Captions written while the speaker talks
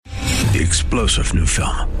The explosive new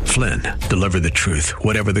film, Flynn, deliver the truth,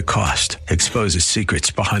 whatever the cost, exposes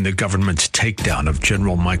secrets behind the government's takedown of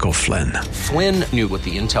General Michael Flynn. Flynn knew what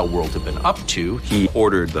the intel world had been up to. He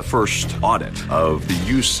ordered the first audit of the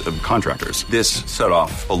use of contractors. This set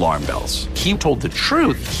off alarm bells. He told the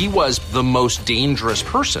truth. He was the most dangerous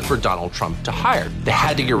person for Donald Trump to hire. They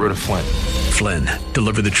had to get rid of Flynn. Flynn,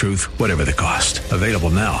 deliver the truth, whatever the cost. Available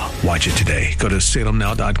now. Watch it today. Go to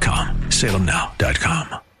salemnow.com.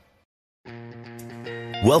 salemnow.com.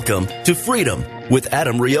 Welcome to Freedom with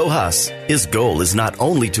Adam Riojas. His goal is not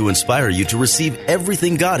only to inspire you to receive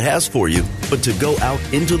everything God has for you, but to go out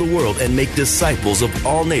into the world and make disciples of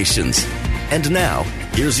all nations. And now,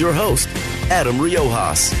 here's your host, Adam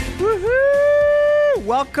Riojas. Woohoo!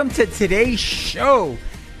 Welcome to today's show.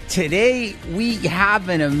 Today, we have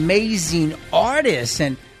an amazing artist.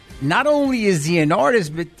 And not only is he an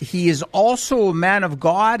artist, but he is also a man of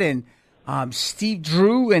God, and Steve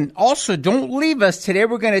Drew. And also, don't leave us. Today,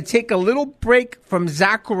 we're going to take a little break from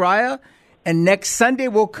Zechariah. And next Sunday,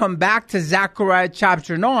 we'll come back to Zechariah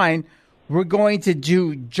chapter 9. We're going to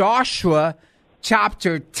do Joshua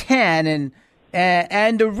chapter 10.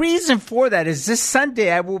 And the reason for that is this Sunday,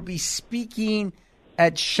 I will be speaking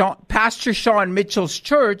at Pastor Sean Mitchell's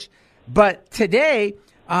church. But today,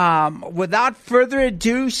 without further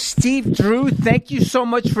ado, Steve Drew, thank you so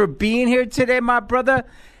much for being here today, my brother.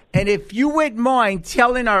 And if you wouldn't mind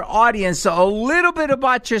telling our audience a little bit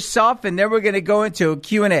about yourself, and then we're going to go into a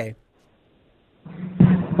Q&A.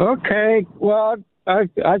 Okay. Well,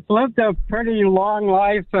 I've lived a pretty long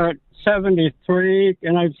life at 73,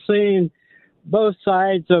 and I've seen both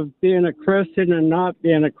sides of being a Christian and not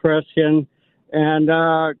being a Christian. And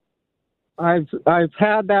I've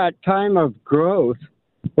had that time of growth,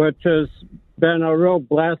 which has been a real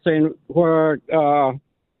blessing, where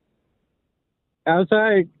as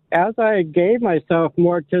I gave myself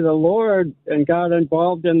more to the Lord and got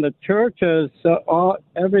involved in the churches,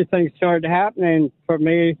 everything started happening for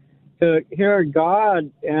me to hear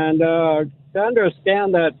God and to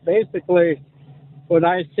understand that basically what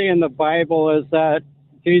I see in the Bible is that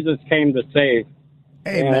Jesus came to save.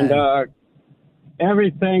 Amen. And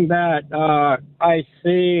everything that I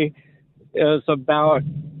see is about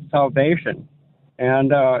salvation.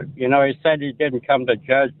 And, he said he didn't come to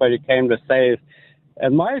judge, but he came to save.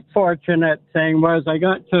 And my fortunate thing was I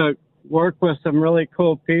got to work with some really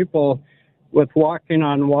cool people with Walking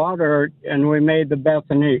on Water, and we made the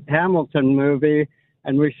Bethany Hamilton movie,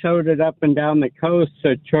 and we showed it up and down the coast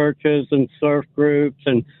to churches and surf groups,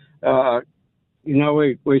 and,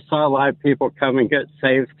 we saw a lot of people come and get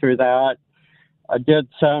saved through that. I did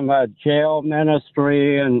some jail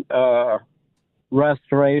ministry and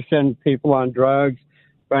restoration, people on drugs.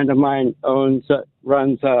 A friend of mine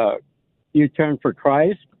runs U-Turn for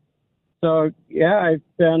Christ. So, yeah,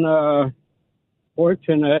 I've been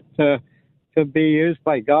fortunate to be used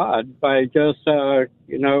by God by just,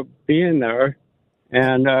 being there.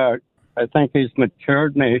 And I think he's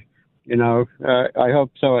matured me, I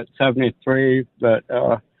hope so at 73. But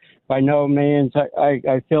by no means,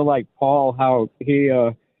 I feel like Paul, how he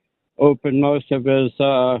opened most of his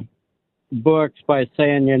books by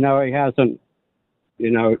saying, he hasn't,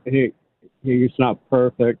 he's not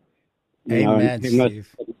perfect. Amen,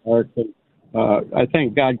 Steve. I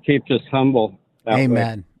think God keeps us humble.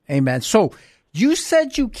 Amen. Way. Amen. So you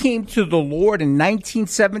said you came to the Lord in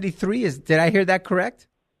 1973. Did I hear that correct?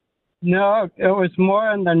 No, it was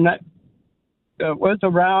more it was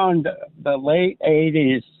around the late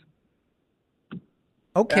 80s.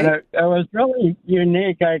 Okay. And it was really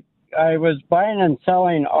unique. I was buying and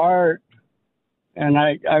selling art, and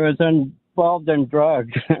I was involved in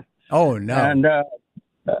drugs. Oh, no. And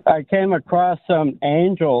I came across some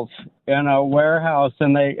angels in a warehouse,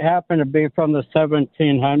 and they happened to be from the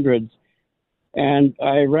 1700s. And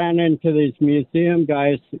I ran into these museum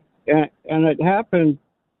guys, and it happened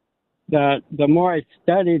that the more I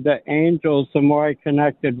studied the angels, the more I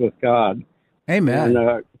connected with God. Amen.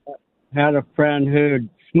 And had a friend who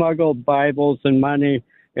smuggled Bibles and money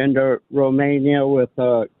into Romania with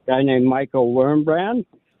a guy named Michael Wurmbrand.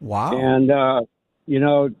 Wow. And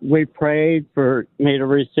we prayed for me to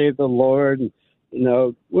receive the Lord.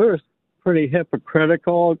 We were pretty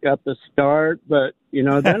hypocritical at the start, but,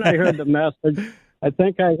 then I heard the message. I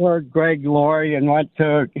think I heard Greg Laurie and went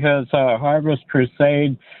to his Harvest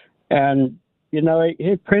Crusade. And,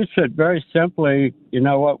 he preached it very simply,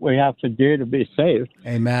 what we have to do to be saved.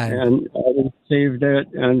 Amen. And I received it.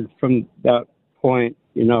 And from that point,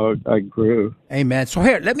 I grew. Amen. So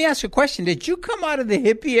here, let me ask you a question. Did you come out of the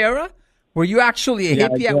hippie era? Were you actually a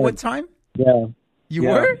hippie at one time? Yeah. You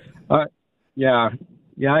were? Yeah.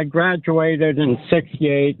 Yeah, I graduated in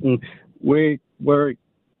 68, and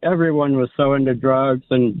everyone was so into drugs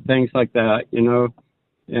and things like that,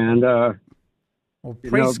 and Well,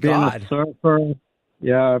 praise being God. a surfer,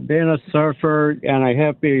 being a surfer and a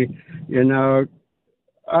hippie,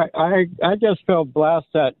 I just feel blessed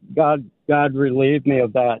that God relieved me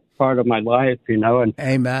of that part of my life, and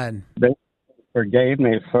Amen. they forgave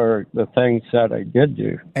me for the things that I did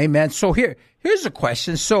do. Amen. So here's a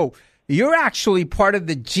question. So you're actually part of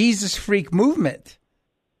the Jesus Freak movement.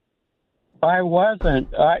 I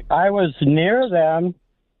wasn't. I was near them,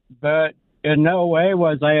 but in no way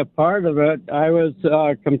was I a part of it. I was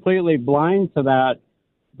completely blind to that.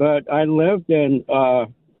 But I lived in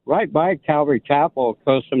right by Calvary Chapel,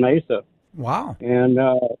 Costa Mesa. Wow. And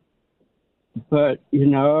but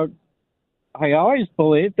I always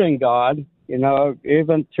believed in God.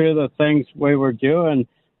 Even through the things we were doing,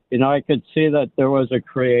 I could see that there was a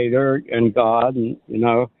creator and God, and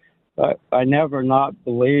but I never not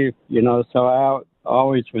believed. So I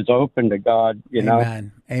always was open to God.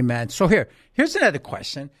 Amen. Amen. So here's another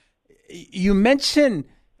question. You mentioned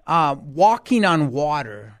walking on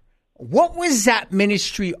water. What was that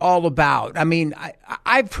ministry all about? I mean,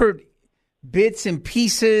 I've heard bits and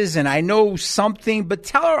pieces, and I know something, but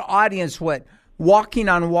tell our audience what walking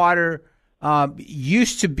on water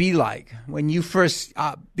used to be like when you first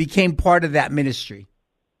became part of that ministry.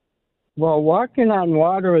 Well, Walking on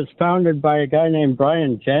Water was founded by a guy named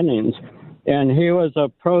Brian Jennings, and he was a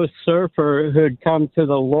pro surfer who'd come to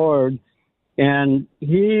the Lord, and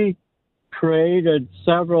he created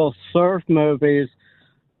several surf movies.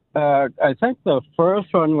 I think the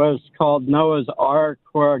first one was called Noah's Ark,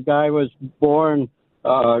 where a guy was born.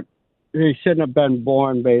 He shouldn't have been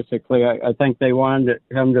born, basically. I think they wanted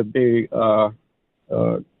him to be,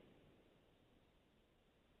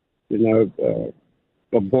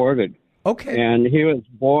 aborted. Okay. And he was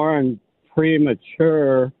born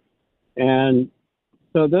premature. And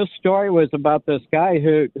so this story was about this guy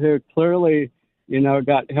who clearly,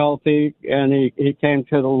 got healthy, and he came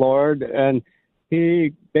to the Lord, and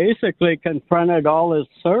he basically confronted all his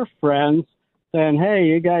surf friends saying, hey,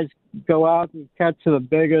 you guys go out and catch the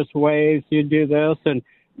biggest waves, you do this, and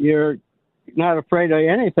you're not afraid of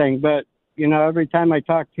anything. But, every time I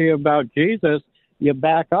talk to you about Jesus, you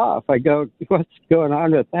back off. I go, what's going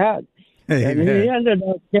on with that? Amen. And he ended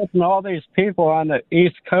up getting all these people on the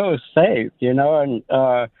East Coast saved, and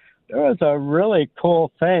there was a really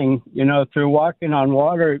cool thing, through Walking on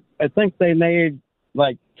Water. I think they made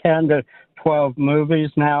like 10 to 12 movies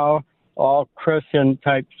now, all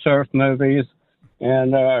Christian-type surf movies.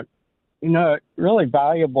 And, really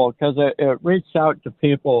valuable because it reached out to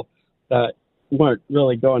people that weren't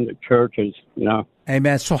really going to churches,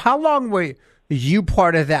 Amen. So how long were you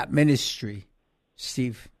part of that ministry,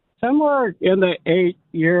 Steve? Somewhere in the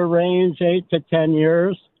 8-year range, 8 to 10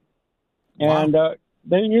 years. Wow. And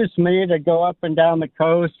they used me to go up and down the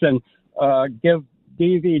coast and give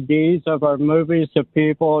DVDs of our movies to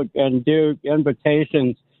people and do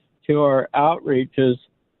invitations to our outreaches.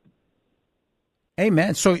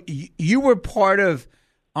 Amen. So you were part of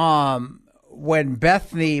when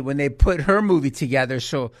they put her movie together.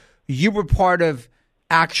 So you were part of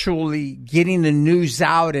actually getting the news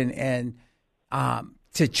out and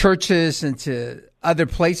to churches and to other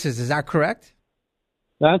places. Is that correct?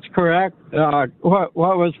 That's correct. What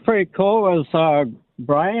was pretty cool was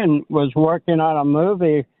Brian was working on a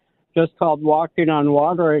movie just called Walking on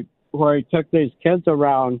Water, where he took these kids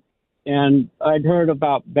around. And I'd heard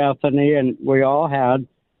about Bethany, and we all had.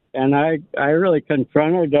 And I really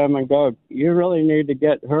confronted him and go, you really need to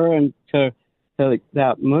get her into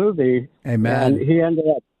that movie. Amen. And he ended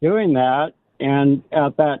up doing that. And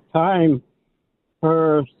at that time,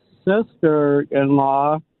 her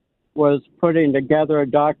sister-in-law was putting together a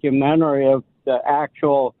documentary of the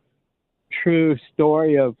actual true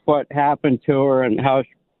story of what happened to her and how,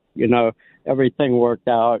 everything worked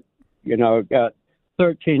out. Got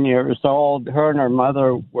 13 years old. Her and her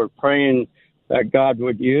mother were praying that God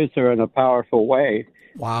would use her in a powerful way.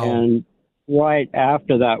 Wow. And right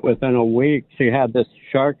after that, within a week, she had this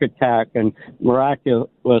shark attack and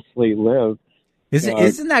miraculously lived.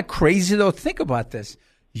 Isn't that crazy, though? Think about this.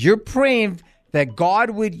 You're praying that God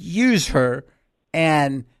would use her,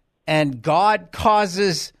 and God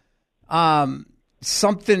causes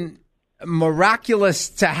something miraculous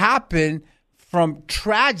to happen from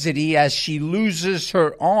tragedy as she loses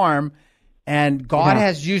her arm, and God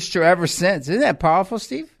has used her ever since. Isn't that powerful,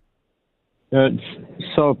 Steve? It's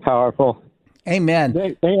so powerful. Amen.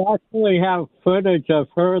 They actually have footage of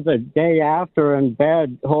her the day after in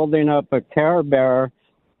bed holding up a Care Bear,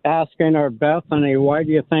 asking her, Bethany, why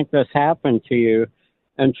do you think this happened to you?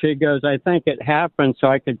 And she goes, I think it happened so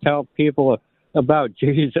I could tell people about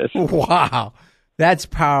Jesus. Wow. That's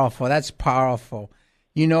powerful. That's powerful.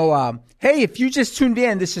 You know, hey, if you just tuned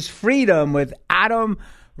in, this is Freedom with Adam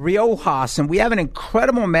Riojas, and we have an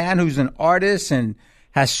incredible man who's an artist and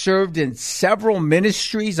has served in several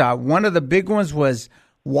ministries. One of the big ones was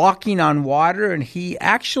Walking on Water, and he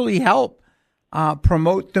actually helped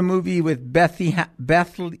promote the movie with Beth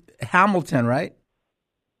Hamilton, right?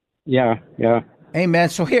 Yeah. Hey, man,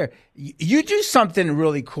 so here, you do something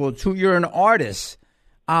really cool, too. You're an artist.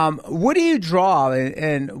 What do you draw,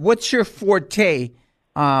 and what's your forte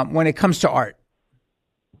when it comes to art?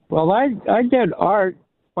 Well, I did art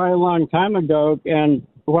quite a long time ago, and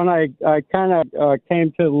when I kind of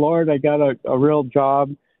came to the Lord, I got a real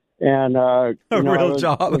job. And real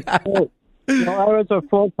job. I was a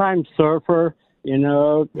full-time surfer, right. and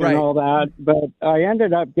all that. But I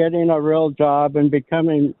ended up getting a real job and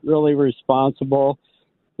becoming really responsible.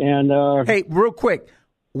 And hey, real quick,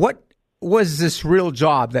 what was this real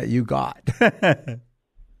job that you got?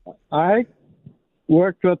 I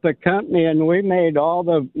worked with a company, and we made all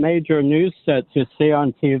the major news sets you see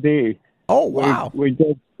on TV. Oh, wow. We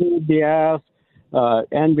did CBS,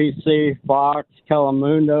 NBC, Fox,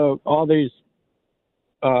 Telemundo, all these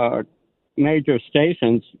major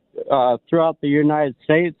stations throughout the United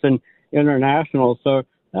States and international. So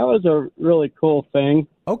that was a really cool thing.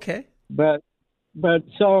 Okay. But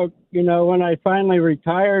so, when I finally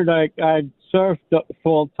retired, I surfed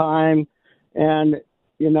full time, and,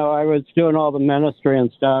 I was doing all the ministry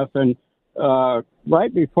and stuff. And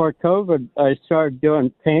right before COVID, I started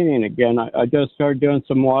doing painting again. I just started doing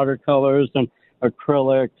some watercolors and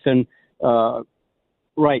acrylics, and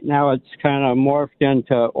right now it's kind of morphed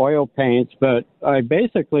into oil paints, but I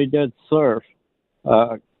basically did surf,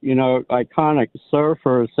 iconic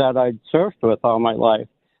surfers that I'd surfed with all my life.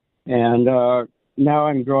 And now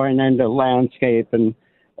I'm growing into landscape and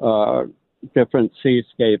different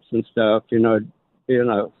seascapes and stuff, being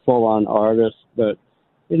a full-on artist. But,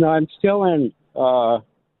 I'm still in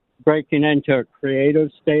breaking into a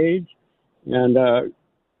creative stage, and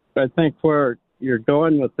I think where you're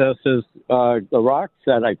going with this is the rocks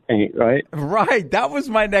that I paint, right? Right. That was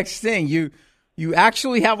my next thing. You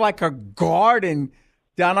actually have like a garden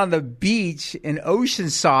down on the beach in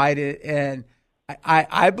Oceanside, and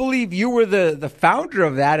I believe you were the founder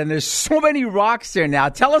of that, and there's so many rocks there now.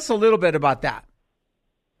 Tell us a little bit about that.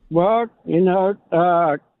 Well,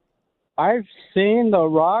 I've seen the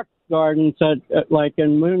rock gardens like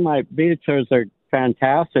in Moonlight Beach. There's a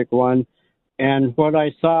fantastic one. And what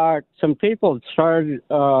I saw, some people started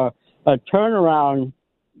a turnaround,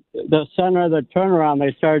 the center of the turnaround,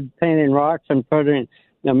 they started painting rocks and putting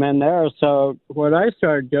them in there. So what I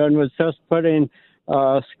started doing was just putting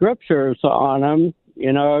scriptures on them.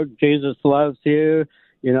 Jesus loves you.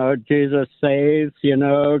 Jesus saves.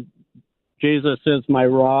 Jesus is my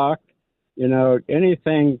rock.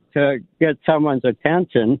 Anything to get someone's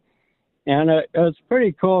attention. And it was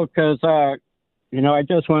pretty cool because I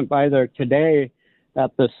just went by there today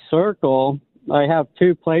at the Circle. I have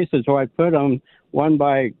two places where I put them, one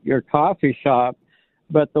by your coffee shop,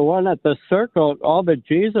 but the one at the Circle, all the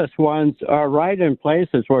Jesus ones are right in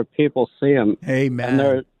places where people see them. Amen.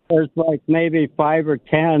 And there's like maybe 5 or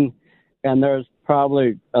 10, and there's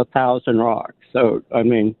probably 1,000 rocks. So, I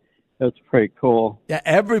mean, it's pretty cool. Yeah,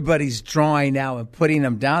 everybody's drawing now and putting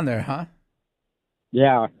them down there, huh?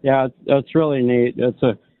 Yeah, it's really neat. It's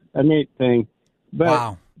a neat thing. But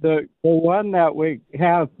wow. The one that we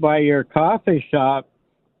have by your coffee shop,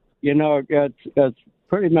 it's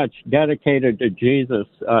pretty much dedicated to Jesus,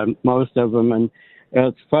 most of them. And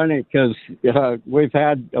it's funny because we've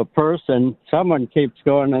had someone keeps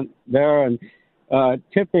going in there and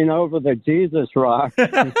tipping over the Jesus rock.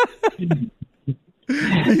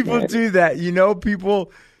 People do that.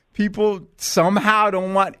 People somehow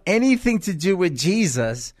don't want anything to do with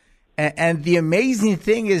Jesus. And the amazing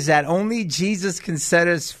thing is that only Jesus can set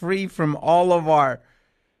us free from all of our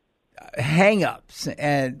hang-ups.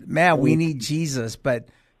 And, man, we need Jesus. But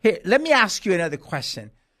here, let me ask you another question.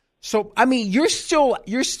 So, I mean, you're still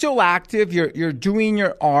active. You're doing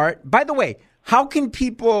your art. By the way, how can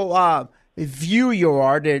people view your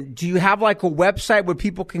art? And do you have like a website where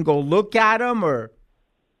people can go look at them? Or?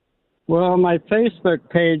 Well, my Facebook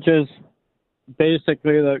page is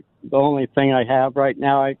basically the only thing I have right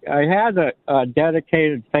now. I had a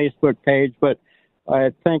dedicated Facebook page, but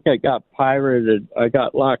I think it got pirated. I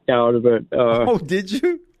got locked out of it. Oh, did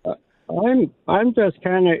you? I'm just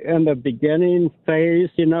kind of in the beginning phase.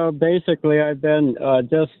 Basically I've been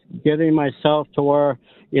just getting myself to where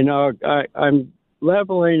I'm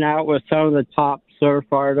leveling out with some of the top surf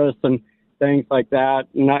artists, and things like that.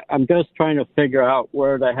 And I'm just trying to figure out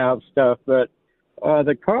where to have stuff. But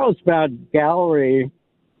the Carlsbad Gallery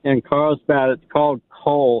in Carlsbad, it's called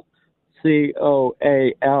Coal, Coal.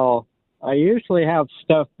 I usually have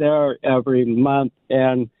stuff there every month,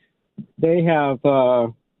 and they have,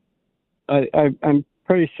 I'm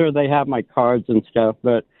pretty sure they have my cards and stuff,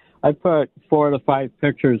 but I put 4 to 5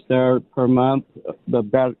 pictures there per month, the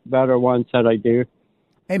better ones that I do.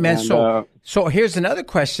 Hey, man, And, so here's another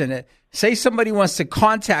question. Say somebody wants to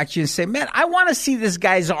contact you and say, man, I want to see this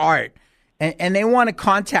guy's art, and they want to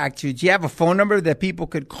contact you. Do you have a phone number that people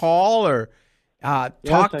could call or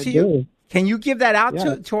talk to you? Do. Can you give that out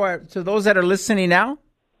to those that are listening now?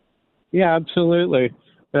 Yeah, absolutely.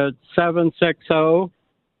 It's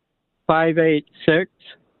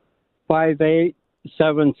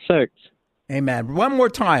 760-586-5876. Amen. One more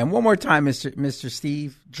time, Mr.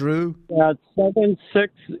 Steve Drew. That's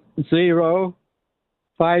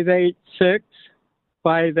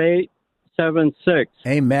 760-586-5876.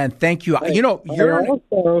 Amen. Thank you. You know,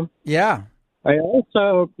 I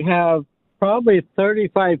also have probably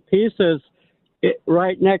 35 pieces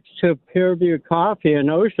right next to Pierview Coffee in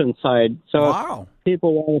Oceanside. So wow. if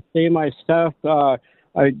people want to see my stuff, I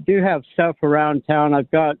do have stuff around town. I've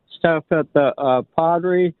got stuff at the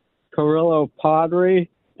Pottery, Carrillo Pottery,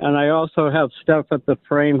 and I also have stuff at the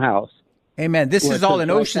Frame House. Amen. This is all in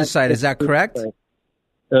Oceanside, is that correct?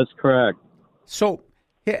 That's correct. So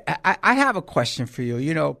I have a question for you.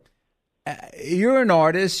 You know, you're an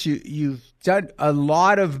artist. You've done a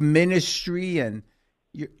lot of ministry, and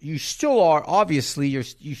you still are. Obviously, you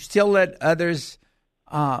still let others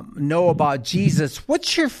know about Jesus.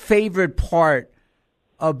 What's your favorite part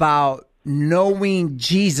about knowing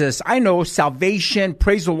Jesus? I know salvation.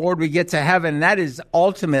 Praise the Lord, we get to heaven. And that is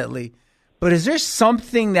ultimately. But is there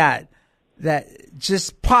something that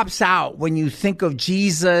just pops out when you think of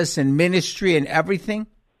Jesus and ministry and everything?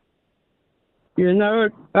 You know,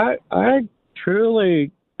 I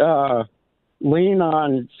truly lean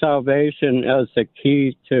on salvation as the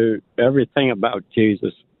key to everything about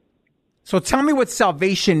Jesus. So tell me what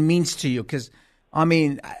salvation means to you, because, I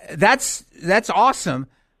mean, that's awesome,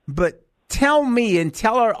 but tell me and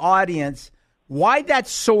tell our audience why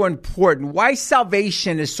that's so important, why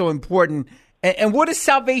salvation is so important, and what does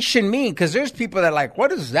salvation mean? Because there's people that are like,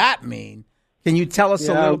 what does that mean? Can you tell us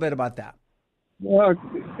a little bit about that? Well,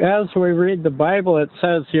 as we read the Bible, it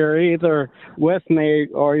says you're either with me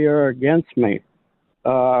or you're against me.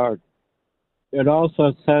 It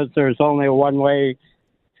also says there's only one way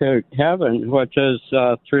to heaven, which is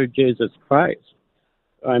through Jesus Christ.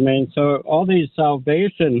 I mean, so all these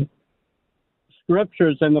salvation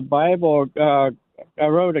scriptures in the Bible, I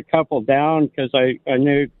wrote a couple down because I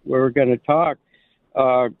knew we were going to talk.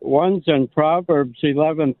 One's in Proverbs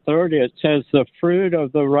 11:30. It says, the fruit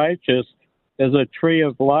of the righteous is a tree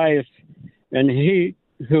of life, and he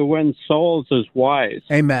who wins souls is wise.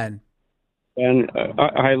 Amen. And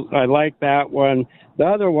I like that one. The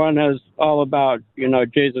other one is all about,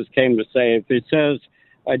 Jesus came to save. He says,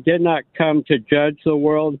 I did not come to judge the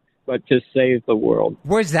world, but to save the world.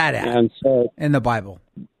 Where's that at and so, in the Bible?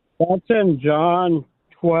 That's in John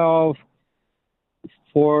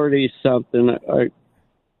 12:40-something.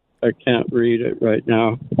 I can't read it right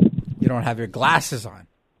now. You don't have your glasses on.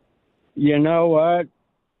 You know what?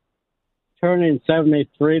 Turning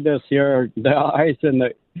 73 this year, the eyes and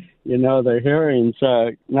the hearing's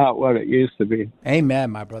not what it used to be.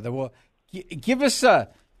 Amen, my brother. Well, give us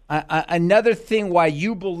another thing why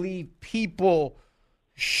you believe people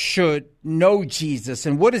should know Jesus,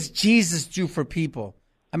 and what does Jesus do for people?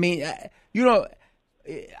 I mean,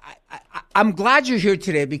 I'm glad you're here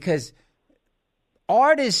today because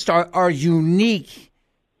artists are unique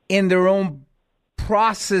in their own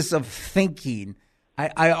process of thinking.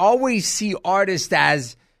 I always see artists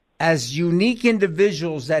as unique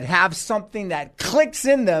individuals that have something that clicks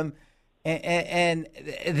in them, and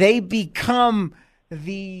they become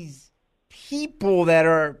these people that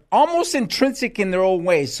are almost intrinsic in their own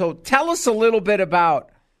ways. So tell us a little bit about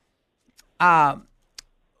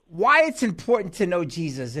why it's important to know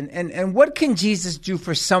Jesus, and what can Jesus do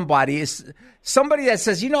for somebody? Is somebody that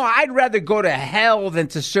says, I'd rather go to hell than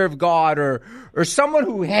to serve God, or someone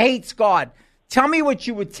who hates God. Tell me what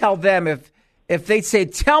you would tell them if they say,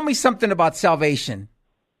 tell me something about salvation.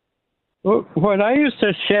 What I used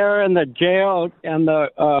to share in the jail and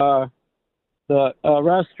the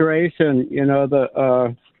restoration,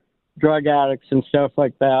 the drug addicts and stuff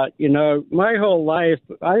like that, my whole life,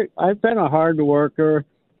 I've been a hard worker.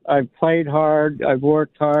 I've played hard, I've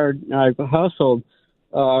worked hard, and I've hustled.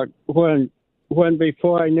 When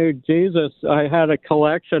before I knew Jesus, I had a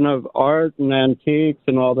collection of art and antiques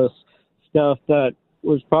and all this stuff that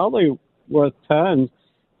was probably worth tons.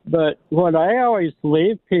 But what I always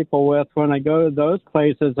leave people with when I go to those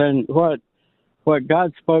places, and what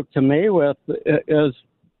God spoke to me with, is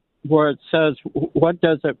where it says, what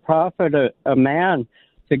does it profit a man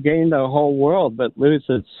to gain the whole world but lose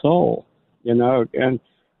his soul? You know, and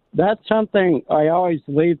that's something I always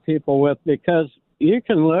leave people with, because you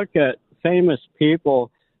can look at famous people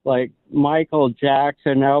like Michael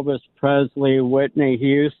Jackson, Elvis Presley, Whitney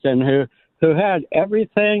Houston, who had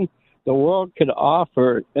everything the world could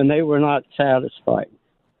offer, and they were not satisfied.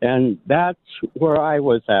 And that's where I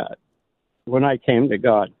was at when I came to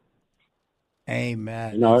God.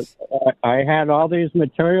 Amen. You know, I had all these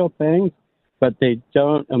material things, but they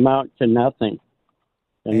don't amount to nothing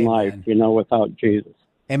in life, you know, without Jesus.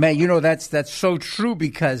 Amen. You know, that's so true,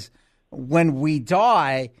 because when we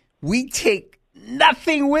die, we take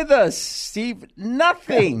nothing with us, Steve.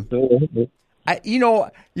 Nothing. You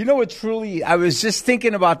know what, truly, I was just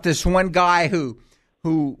thinking about this one guy who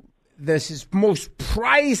his most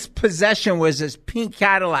prized possession was his pink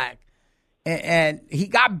Cadillac. And he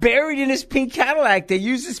got buried in his pink Cadillac. They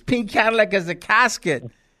used his pink Cadillac as a casket.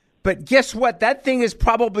 But guess what? That thing is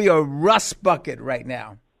probably a rust bucket right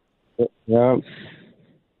now. Yeah.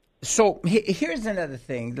 So here's another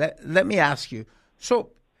thing. Let me ask you.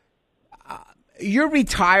 So you're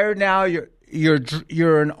retired now.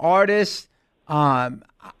 You're an artist.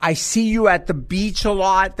 I see you at the beach a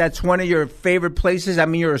lot. That's one of your favorite places. I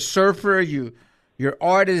mean, you're a surfer. Your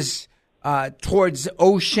art is towards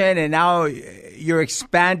ocean, and now you're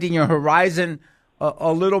expanding your horizon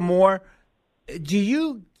a little more. Do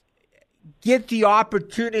you get the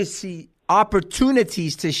opportunities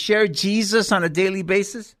to share Jesus on a daily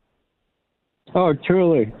basis? Oh,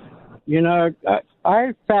 truly. You know,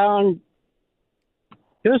 I found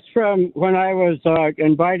just from when I was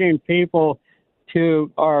inviting people to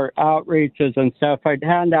our outreaches and stuff, I'd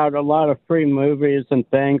hand out a lot of free movies and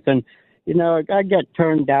things. And, you know, I get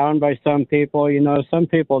turned down by some people. You know, some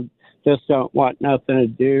people just don't want nothing to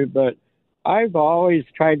do. But I've always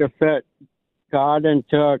tried to fit God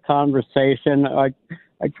into a conversation. I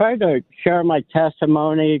try to share my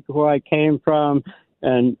testimony, where I came from.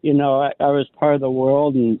 And, you know, I was part of the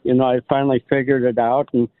world, and, you know, I finally figured it out.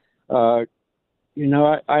 And, you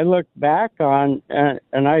know, I look back on,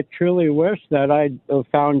 and I truly wish that I'd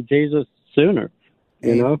found Jesus sooner,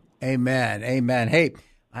 you know? Amen. Amen. Hey,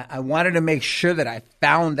 I wanted to make sure that I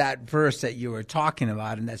found that verse that you were talking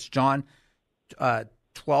about, and that's John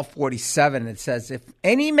 12:47. It says, if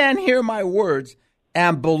any man hear my words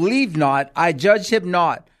and believe not, I judge him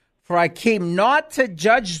not. For I came not to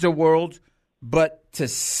judge the world, but to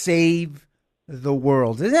save the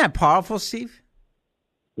world. Isn't that powerful, Steve?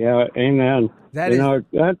 Yeah, amen. That's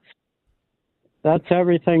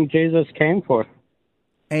everything Jesus came for.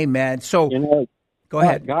 Amen. So, you know, go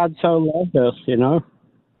ahead. God so loved us, you know.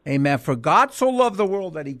 Amen. For God so loved the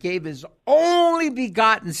world that he gave his only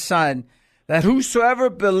begotten Son, that whosoever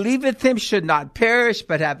believeth him should not perish,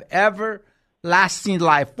 but have everlasting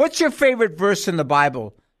life. What's your favorite verse in the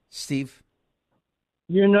Bible, Steve?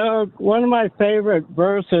 You know, one of my favorite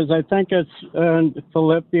verses, I think it's in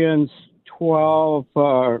Philippians 12,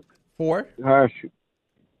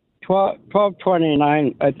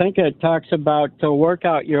 12:29. I think it talks about to work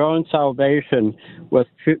out your own salvation with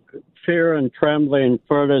fear and trembling,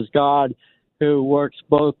 for it is God who works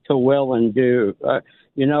both to will and do.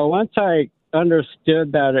 You know, once I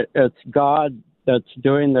understood that it's God that's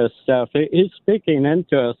doing this stuff, he's speaking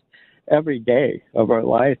into us every day of our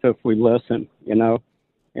life if we listen, you know.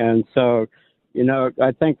 And so, you know,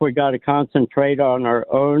 I think we got to concentrate on our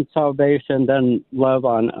own salvation, then love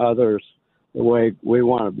on others the way we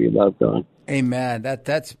want to be loved on. Amen.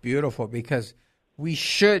 That's beautiful, because we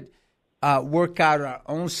should work out our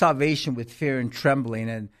own salvation with fear and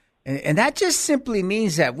trembling. And that just simply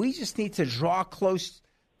means that we just need to draw close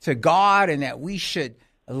to God, and that we should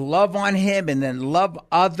love on him and then love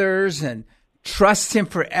others and trust him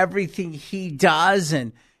for everything he does.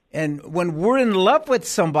 And when we're in love with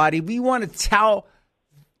somebody, we want to tell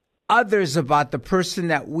others about the person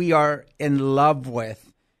that we are in love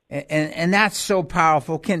with. And that's so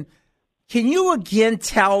powerful. Can you again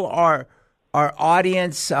tell our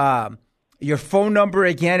audience your phone number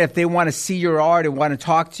again if they want to see your art and want to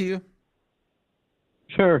talk to you?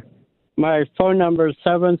 Sure. My phone number is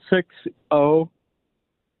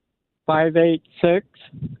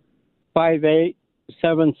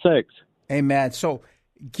 760-586-5876. Amen. So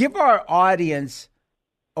give our audience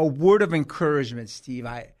a word of encouragement, Steve.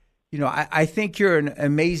 I think you're an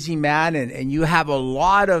amazing man, and you have a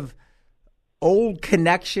lot of old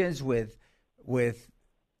connections with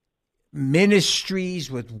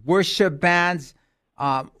ministries, with worship bands.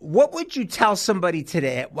 What would you tell somebody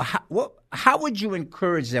today? How would you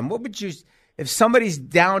encourage them? What would you, if somebody's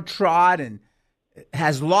downtrodden and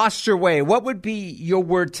has lost their way, what would be your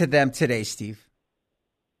word to them today, Steve?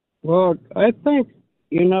 Well, I think,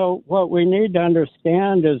 what we need to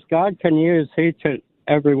understand is God can use each and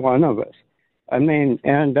every one of us. I mean,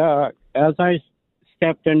 and as I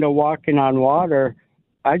stepped into walking on water,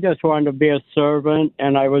 I just wanted to be a servant,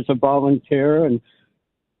 and I was a volunteer. And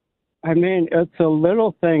I mean, it's the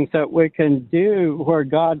little things that we can do where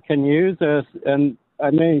God can use us. And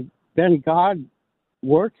I mean, then God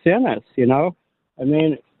works in us, I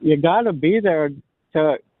mean, you got to be there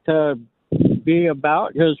to be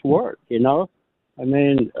about his work, I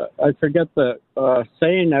mean, I forget the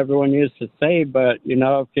saying everyone used to say, but,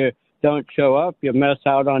 if you don't show up, you miss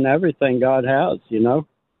out on everything God has,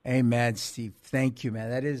 Amen, Steve. Thank you,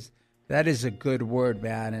 man. That is a good word,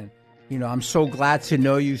 man. And, I'm so glad to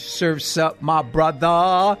know you. Serves up, my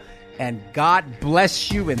brother. And God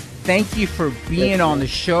bless you. And thank you for being on the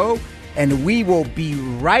show. And we will be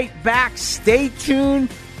right back. Stay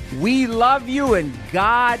tuned. We love you. And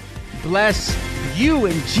God bless you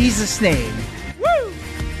in Jesus' name. Woo!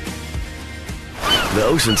 The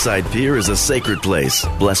Oceanside Pier is a sacred place,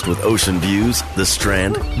 blessed with ocean views, the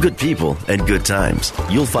Strand, good people, and good times.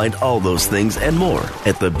 You'll find all those things and more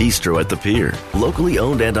at the Bistro at the Pier. Locally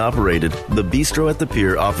owned and operated, the Bistro at the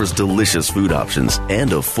Pier offers delicious food options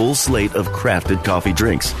and a full slate of crafted coffee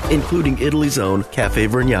drinks, including Italy's own Cafe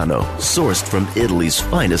Vergnano, sourced from Italy's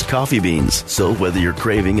finest coffee beans. So whether you're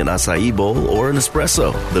craving an acai bowl or an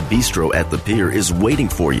espresso, the Bistro at the Pier is waiting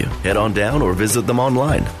for you. Head on down or visit them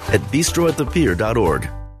online at bistroatthepier.org.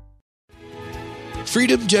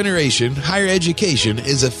 Freedom Generation Higher Education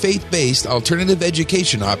is a faith-based alternative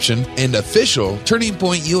education option and official Turning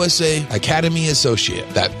Point USA Academy associate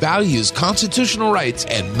that values constitutional rights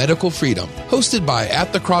and medical freedom. Hosted by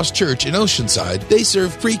At the Cross Church in Oceanside, they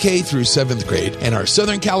serve pre-K through 7th grade and are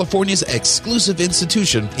Southern California's exclusive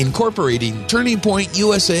institution incorporating Turning Point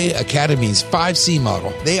USA Academy's 5C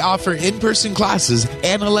model. They offer in-person classes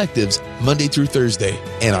and electives Monday through Thursday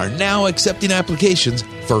and are now accepting applications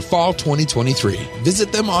for fall 2023.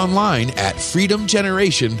 Visit them online at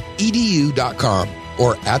freedomgenerationedu.com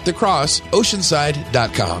or at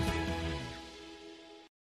thecrossoceanside.com.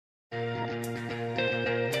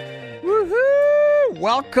 Woohoo!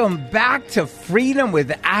 Welcome back to Freedom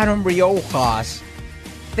with Adam Riojas.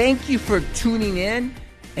 Thank you for tuning in.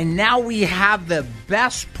 And now we have the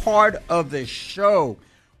best part of the show.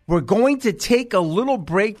 We're going to take a little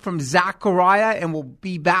break from Zechariah and we'll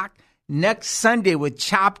be back next Sunday with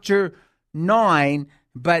chapter 9.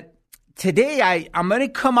 But today I'm going to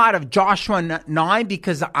come out of Joshua 9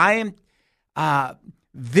 because I am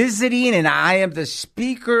visiting and I am the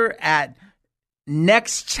speaker at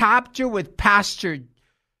next chapter with Pastor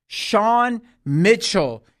Sean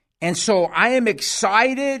Mitchell. And so I am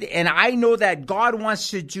excited and I know that God wants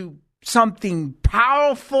to do something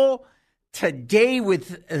powerful today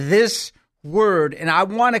with this word. And I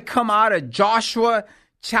want to come out of Joshua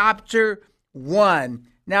chapter 1.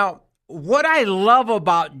 Now, what I love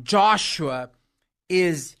about Joshua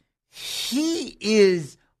is he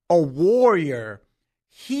is a warrior.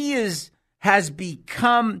 He has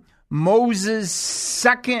become Moses'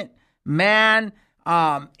 second man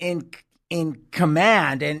in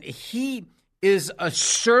command, and he is a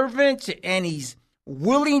servant, and he's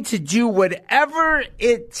willing to do whatever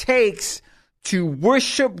it takes to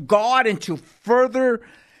worship God and to further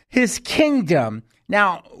his kingdom.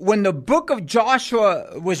 Now, when the book of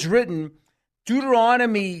Joshua was written,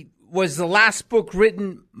 Deuteronomy was the last book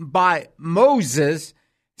written by Moses.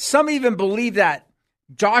 Some even believe that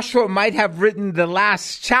Joshua might have written the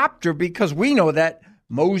last chapter because we know that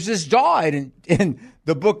Moses died. And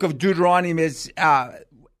the book of Deuteronomy is the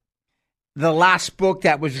last book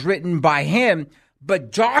that was written by him.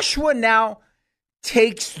 But Joshua now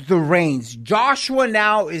takes the reins. Joshua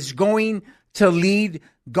now is going to lead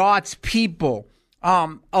God's people.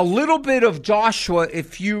 A little bit of Joshua,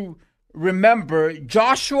 if you remember,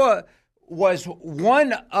 Joshua was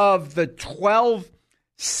one of the 12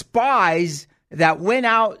 spies that went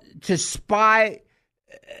out to spy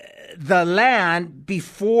the land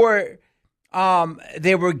before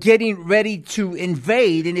they were getting ready to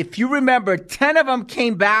invade. And if you remember, 10 of them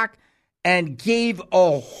came back and gave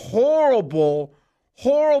a horrible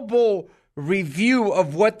review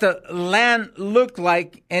of what the land looked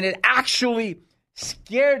like. And it actually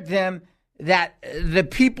scared them that the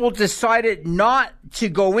people decided not to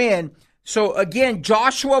go in. So again,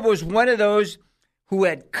 Joshua was one of those who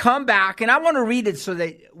had come back. And I want to read it so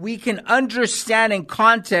that we can understand in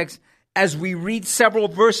context as we read several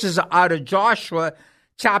verses out of Joshua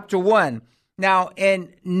chapter 1. Now,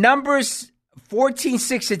 in Numbers 14,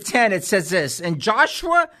 6 and 10, it says this, and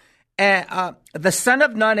Joshua, the son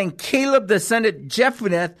of Nun, and Caleb, the son of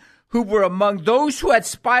Jephunneh, who were among those who had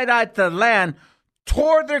spied out the land,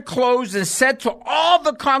 tore their clothes and said to all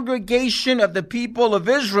the congregation of the people of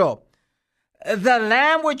Israel, the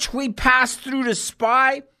land which we passed through to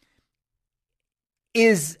spy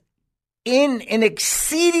is in an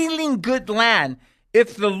exceedingly good land.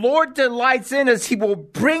 If the Lord delights in us, he will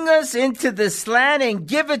bring us into this land and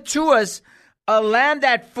give it to us, a land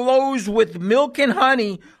that flows with milk and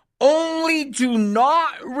honey. Only do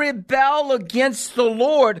not rebel against the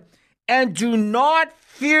Lord, and do not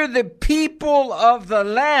fear the people of the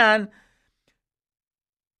land,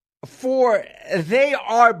 for they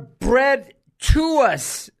are bread to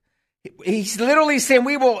us. He's literally saying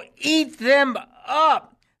we will eat them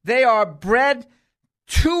up. They are bread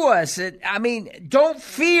to us. I mean, don't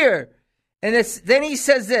fear. And then he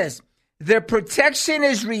says this, their protection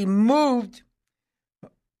is removed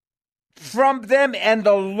from them, and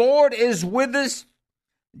the Lord is with us.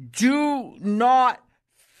 Do not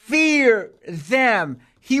fear them.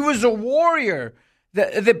 He was a warrior.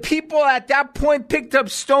 The people at that point picked up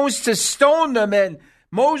stones to stone them, and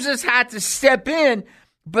Moses had to step in,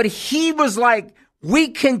 but he was like, we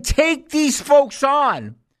can take these folks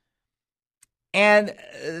on. And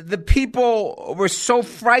the people were so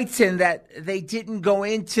frightened that they didn't go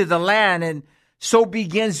into the land, and so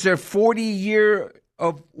begins their 40 year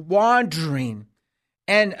of wandering.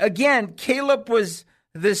 And again, Caleb was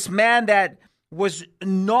this man that was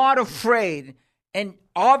not afraid. And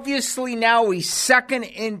obviously now he's second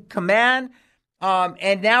in command.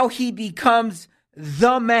 And now he becomes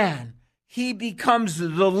the man. He becomes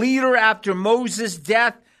the leader after Moses'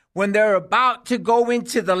 death. When they're about to go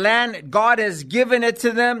into the land, God has given it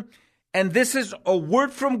to them. And this is a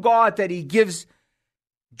word from God that he gives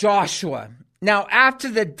Joshua. Now, after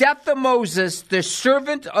the death of Moses, the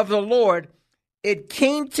servant of the Lord, it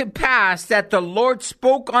came to pass that the Lord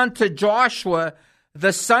spoke unto Joshua,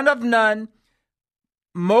 the son of Nun,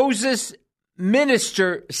 Moses'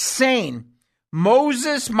 minister, saying,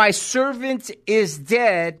 Moses, my servant, is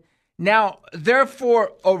dead. Now,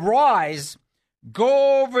 therefore, arise,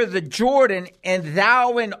 go over the Jordan, and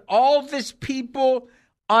thou and all this people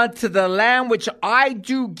unto the land which I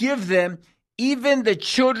do give them, even the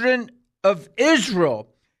children of Israel.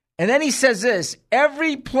 And then he says this,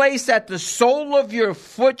 every place that the sole of your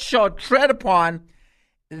foot shall tread upon,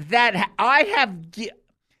 that I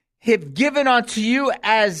have given unto you,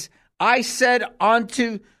 as I said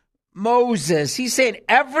unto Moses. He's saying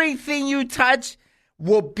everything you touch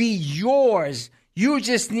will be yours. You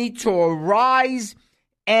just need to arise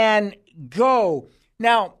and go.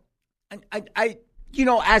 Now,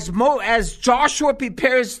 as Joshua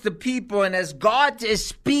prepares the people, and as God is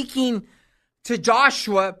speaking to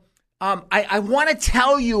Joshua, I want to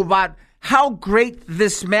tell you about how great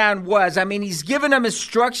this man was. I mean, he's giving them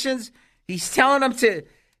instructions. He's telling them to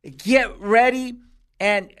get ready.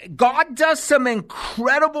 And God does some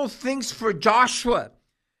incredible things for Joshua.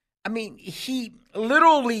 I mean, he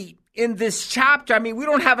literally, in this chapter, I mean, we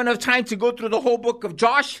don't have enough time to go through the whole book of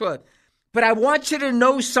Joshua, but I want you to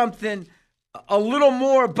know something a little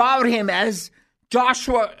more about him as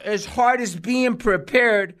Joshua's heart is being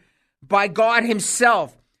prepared by God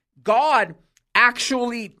himself. God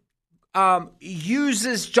actually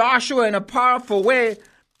uses Joshua in a powerful way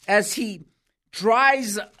as he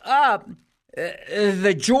dries up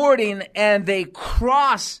the Jordan, and they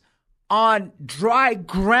cross on dry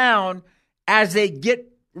ground as they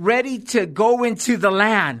get ready to go into the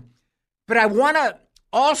land. But I want to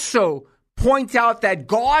also point out that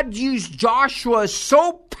God used Joshua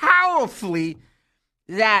so powerfully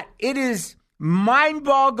that it is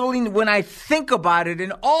mind-boggling when I think about it.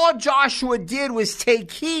 And all Joshua did was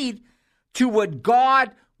take heed to what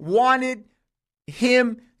God wanted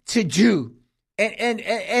him to do.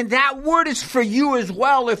 And that word is for you as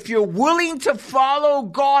well. If you're willing to follow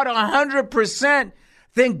God 100%,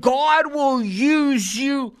 then God will use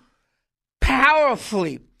you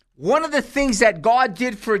powerfully. One of the things that God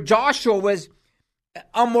did for Joshua was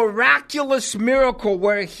a miraculous miracle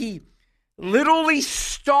where he literally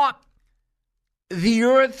stopped the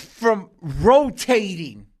earth from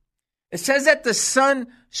rotating. It says that the sun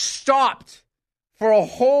stopped for a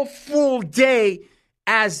whole full day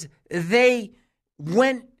as they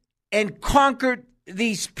went and conquered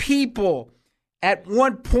these people at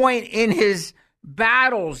one point in his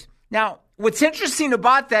battles. Now, what's interesting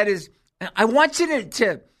about that is I want you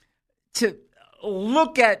to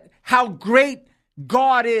look at how great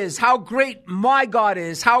God is, how great my God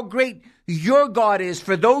is, how great your God is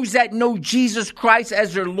for those that know Jesus Christ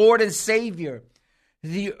as their Lord and Savior.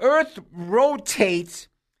 The earth rotates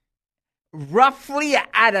roughly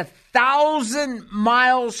at 1,000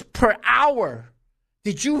 miles per hour.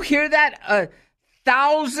 Did you hear that?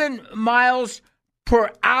 1,000 miles per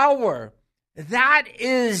hour. That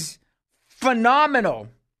is phenomenal.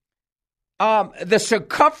 The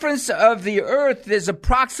circumference of the earth is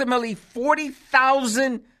approximately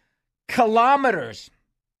 40,000 kilometers.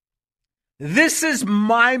 This is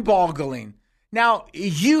mind-boggling. Now,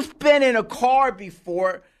 you've been in a car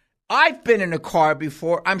before. I've been in a car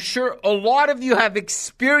before. I'm sure a lot of you have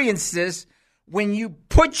experienced this when you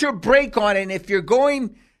put your brake on, and if you're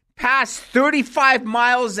going past 35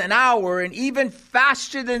 miles an hour and even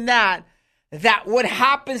faster than that, that what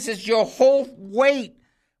happens is your whole weight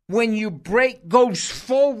when you brake goes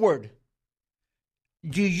forward.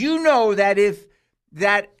 Do you know that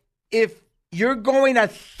if you're going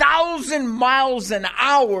 1,000 miles an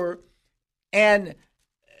hour and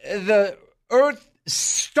the earth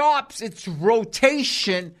stops its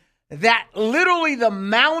rotation, that literally the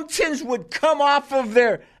mountains would come off of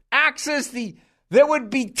their axis? There would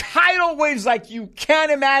be tidal waves like you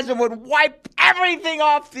can't imagine, would wipe everything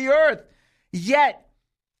off the earth. Yet,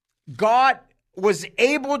 God was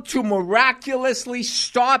able to miraculously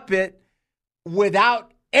stop it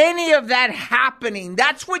without any of that happening.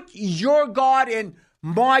 That's what your God and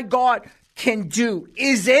my God can do.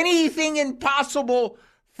 Is anything impossible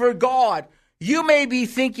for God? You may be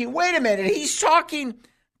thinking, wait a minute, he's talking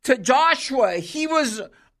to Joshua. He was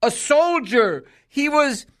a soldier. He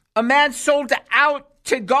was a man sold out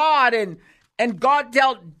to God, and God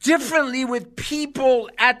dealt differently with people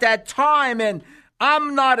at that time. And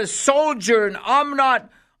I'm not a soldier, and I'm not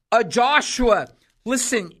a Joshua.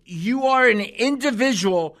 Listen, you are an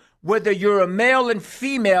individual, whether you're a male and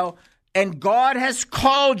female, and God has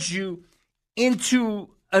called you into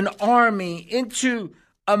an army, into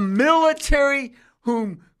a military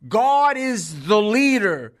whom God is the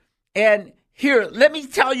leader. And here, let me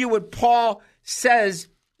tell you what Paul says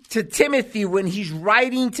to Timothy when he's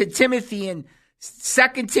writing to Timothy in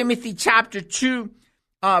 2 Timothy chapter 2,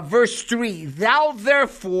 verse 3. Thou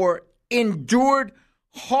therefore endured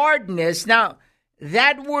hardness. Now,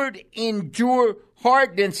 that word endure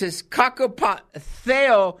hardness is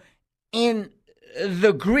kakapatheo in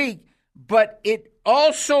the Greek, but it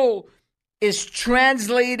also is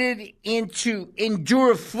translated into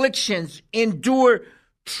endure afflictions, endure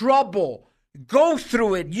trouble, go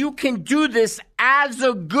through it. You can do this as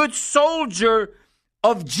a good soldier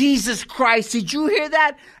of Jesus Christ. Did you hear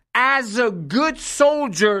that? As a good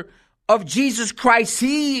soldier of Jesus Christ,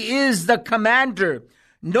 he is the commander.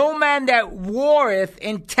 No man that warreth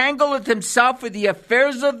entangleth himself with the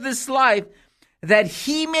affairs of this life, that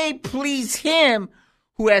he may please him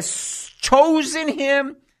who has chosen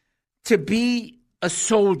him to be a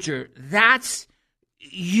soldier. That's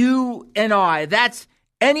you and I. That's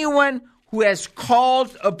anyone who has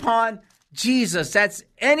called upon Jesus. That's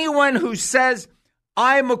anyone who says,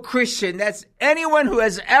 I'm a Christian. That's anyone who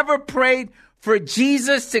has ever prayed for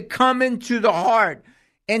Jesus to come into the heart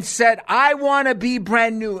and said, I want to be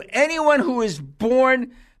brand new. Anyone who is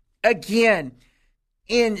born again.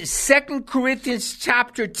 In 2 Corinthians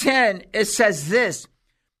chapter 10, it says this,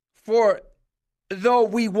 for though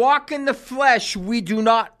we walk in the flesh, we do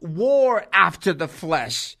not war after the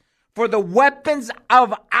flesh. For the weapons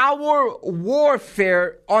of our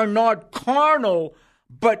warfare are not carnal,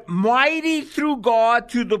 but mighty through God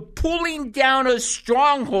to the pulling down of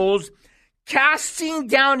strongholds, casting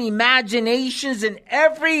down imaginations and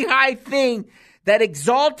every high thing that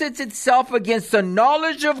exalteth itself against the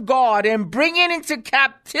knowledge of God, and bringing into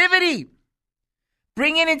captivity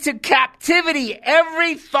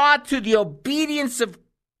every thought to the obedience of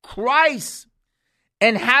Christ,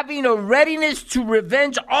 and having a readiness to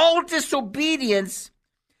revenge all disobedience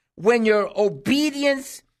when your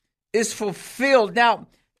obedience is fulfilled. Now,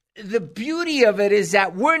 the beauty of it is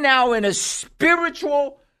that we're now in a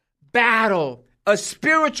spiritual battle. A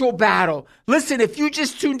spiritual battle. Listen, if you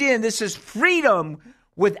just tuned in, this is Freedom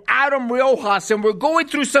with Adam Riojas, and we're going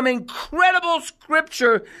through some incredible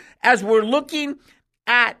scripture as we're looking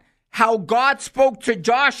at how God spoke to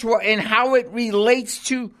Joshua and how it relates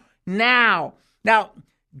to now. Now,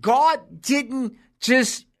 God didn't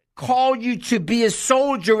just call you to be a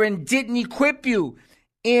soldier and didn't equip you.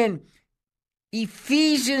 In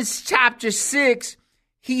Ephesians chapter 6,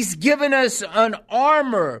 he's given us an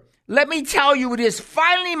armor. Let me tell you it is.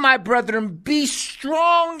 Finally, my brethren, be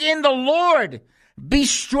strong in the Lord. Be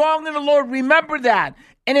strong in the Lord. Remember that.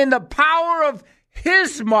 And in the power of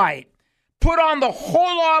his might, Put on the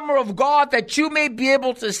whole armor of God that you may be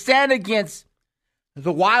able to stand against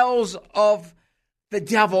the wiles of the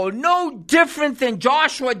devil. No different than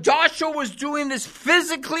Joshua. Joshua was doing this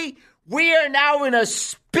physically. We are now in a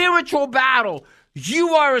spiritual battle. You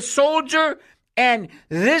are a soldier, and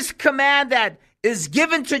this command that is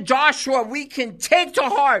given to Joshua, we can take to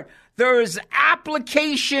heart. There is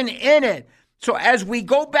application in it. So as we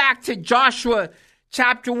go back to Joshua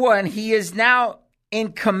chapter 1, he is now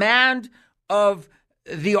in command of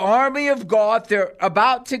the army of God. They're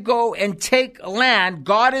about to go and take land.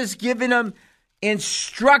 God has given them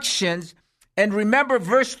instructions. And remember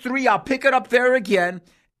verse 3, I'll pick it up there again.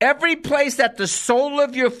 Every place that the sole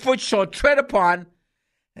of your foot shall tread upon,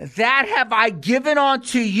 that have I given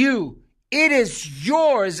unto you. It is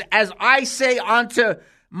yours, as I say unto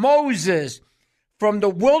Moses. From the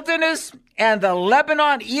wilderness and the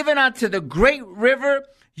Lebanon, even unto the great river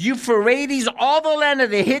Euphrates, all the land of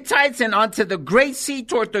the Hittites, and unto the great sea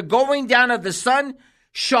toward the going down of the sun,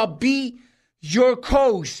 shall be your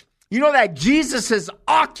coast. You know that Jesus says,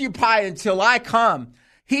 occupy until I come.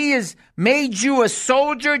 He has made you a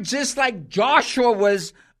soldier just like Joshua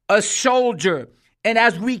was a soldier. And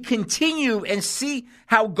as we continue and see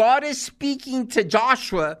how God is speaking to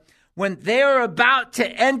Joshua when they're about to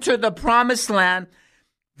enter the promised land,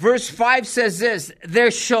 verse 5 says this,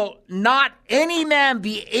 there shall not any man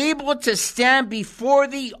be able to stand before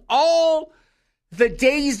thee all the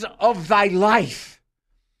days of thy life.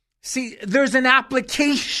 See, there's an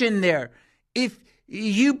application there. If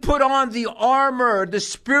you put on the armor, the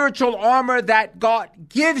spiritual armor that God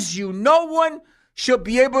gives you, no one shall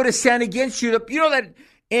be able to stand against you. You know that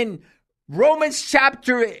in Romans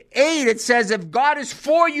chapter 8, it says, if God is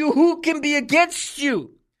for you, who can be against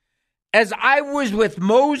you? As I was with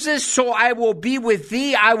Moses, so I will be with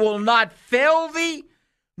thee. I will not fail thee,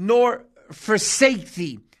 nor forsake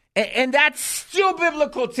thee. And that's still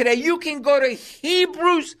biblical today. You can go to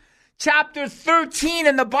Hebrews chapter 13,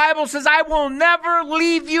 and the Bible says, I will never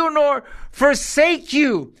leave you nor forsake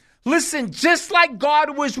you. Listen, just like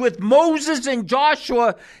God was with Moses and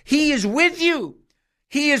Joshua, he is with you.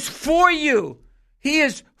 He is for you. He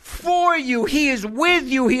is for you. He is with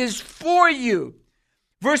you. He is for you.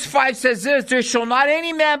 Verse 5 says this, there shall not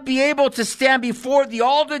any man be able to stand before thee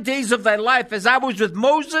all the days of thy life. As I was with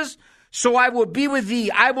Moses, so I will be with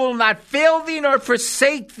thee. I will not fail thee nor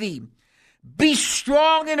forsake thee. Be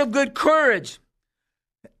strong and of good courage.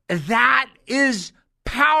 That is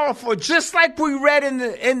powerful. Just like we read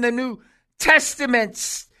in the New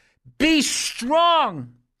Testament, be strong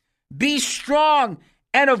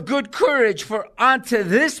and of good courage, for unto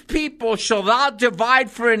this people shall thou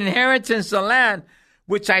divide for an inheritance the land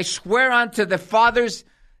which I swear unto the fathers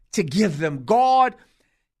to give them. God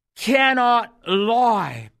cannot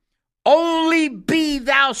lie. Only be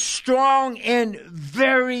thou strong and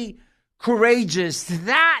very courageous.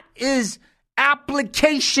 That is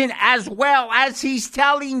application as well. As he's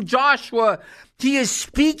telling Joshua, he is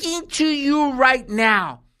speaking to you right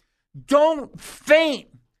now. Don't faint.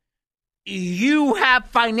 You have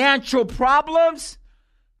financial problems?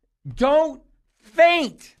 Don't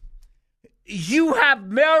faint. You have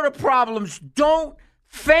marital problems? Don't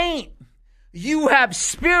faint. You have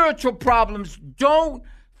spiritual problems? Don't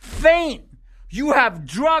faint. You have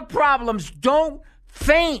drug problems? Don't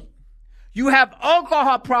faint. You have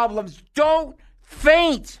alcohol problems? Don't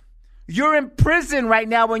faint. You're in prison right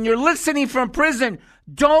now. When you're listening from prison,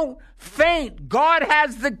 don't faint. God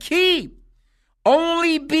has the key.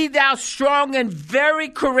 Only be thou strong and very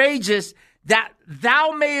courageous, that thou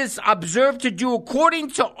mayest observe to do according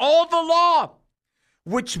to all the law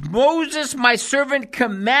which Moses my servant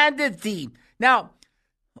commanded thee. Now,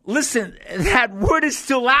 listen, that word is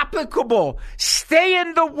still applicable. Stay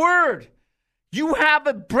in the word. You have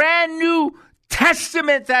a brand new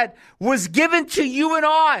testament that was given to you and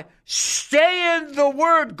I. Stay in the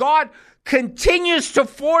word. God continues to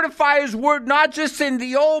fortify his word, not just in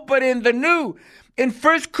the old, but in the new. In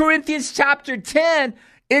 1 Corinthians chapter 10,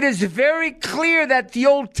 it is very clear that the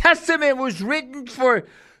Old Testament was written for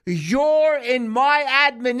your and my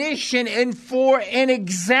admonition and for an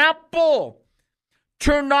example.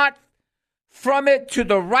 Turn not from it to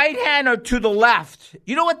the right hand or to the left.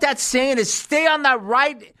 You know what that's saying is stay on that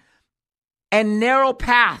right and narrow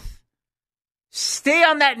path. Stay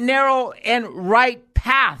on that narrow and right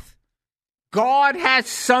path. God has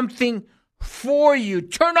something for you.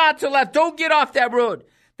 Turn not to the left. Don't get off that road,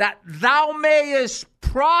 that thou mayest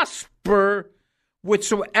prosper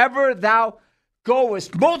whithersoever thou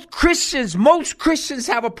goest. Most Christians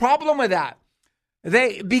have a problem with that.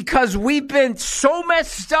 Because we've been so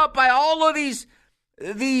messed up by all of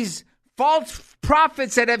these false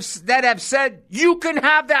prophets that have said, you can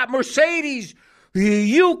have that Mercedes,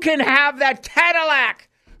 you can have that Cadillac,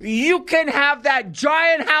 you can have that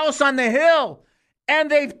giant house on the hill, and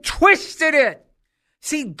they've twisted it.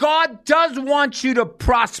 See, God does want you to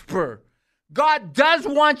prosper. God does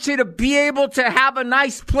want you to be able to have a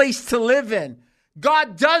nice place to live in.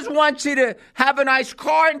 God does want you to have a nice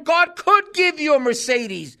car, and God could give you a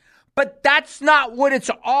Mercedes. But that's not what it's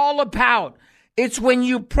all about. It's when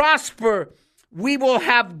you prosper, we will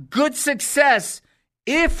have good success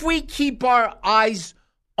if we keep our eyes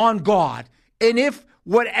on God. And if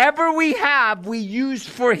whatever we have, we use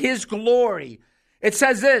for His glory. It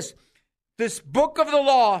says this book of the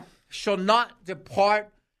law shall not depart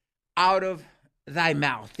out of thy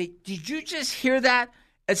mouth. Did you just hear that?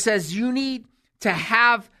 It says you need to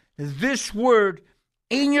have this word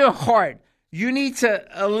in your heart. You need to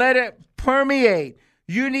let it permeate.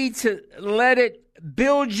 You need to let it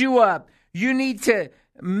build you up. You need to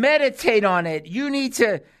meditate on it. You need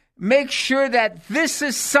to make sure that this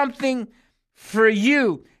is something for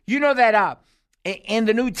you. You know that in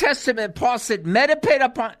the New Testament, Paul said, meditate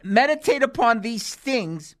upon these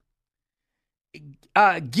things.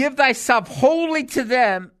 Give thyself wholly to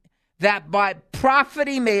them, that by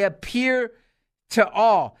profiting may appear to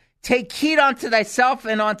all. Take heed unto thyself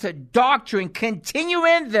and unto doctrine. Continue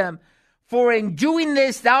in them, for in doing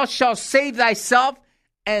this thou shalt save thyself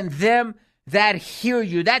and them that hear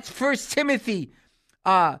you. That's 1 Timothy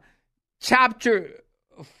chapter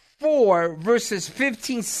 4, verses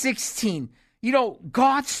 15, 16. You know,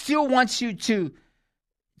 God still wants you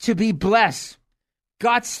to be blessed.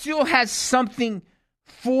 God still has something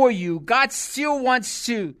for you. God still wants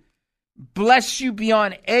to bless you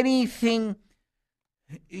beyond anything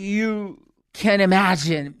you can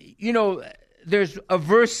imagine. You know, there's a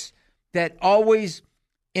verse that always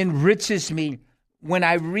enriches me when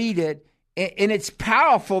I read it, and it's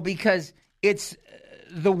powerful because it's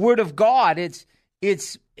the word of God.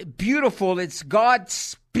 It's beautiful. It's God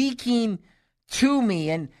speaking to me,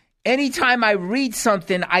 and anytime I read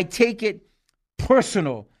something, I take it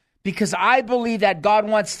personal because I believe that God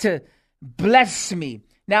wants to bless me.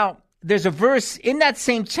 Now, there's a verse in that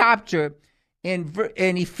same chapter in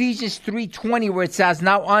Ephesians 3:20 where it says,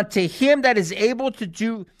 now unto him that is able to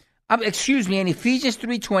do, in Ephesians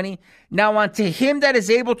 3:20, now unto him that is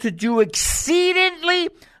able to do exceedingly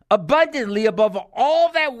abundantly above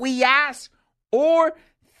all that we ask or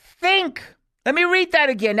think. Let me read that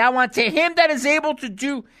again. Now unto him that is able to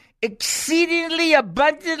do exceedingly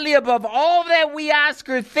abundantly above all that we ask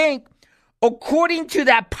or think, according to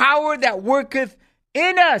that power that worketh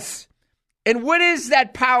in us. And what is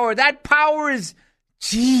that power? That power is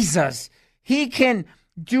Jesus. He can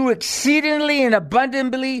do exceedingly and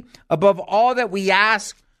abundantly above all that we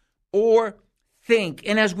ask or think.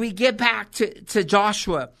 And as we get back to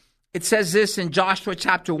Joshua, it says this in Joshua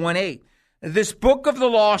chapter 1:8. This book of the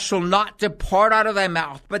law shall not depart out of thy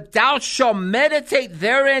mouth, but thou shalt meditate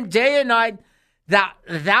therein day and night, that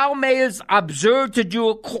thou mayest observe to do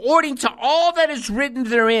according to all that is written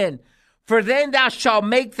therein. For then thou shalt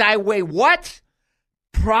make thy way what?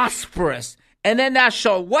 Prosperous. And then thou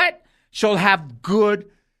shalt what? Shall have good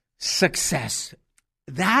success.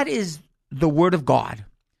 That is the word of God.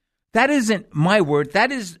 That isn't my word.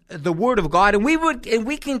 That is the word of God. And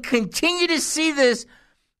we can continue to see this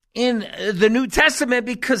in the New Testament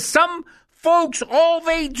because some folks, all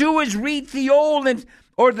they do is read the old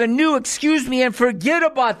or the new, and forget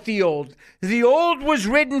about the old. The old was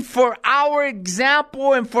written for our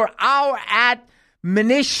example and for our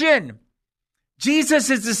admonition. Jesus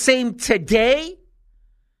is the same today,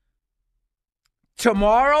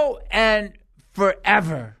 tomorrow, and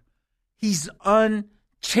forever. He's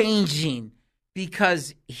unchanging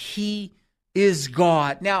because he is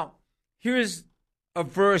God. Now, here's a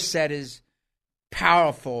verse that is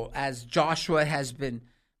powerful as Joshua has been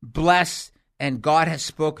blessed and God has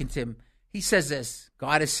spoken to him. He says this,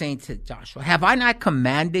 God is saying to Joshua, have I not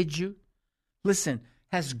commanded you? Listen,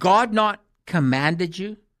 has God not commanded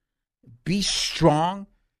you? Be strong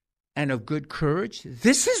and of good courage.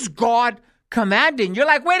 This is God commanding. You're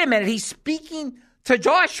like, wait a minute, he's speaking to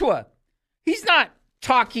Joshua. He's not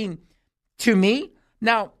talking to me.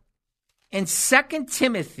 Now, in 2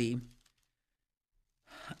 Timothy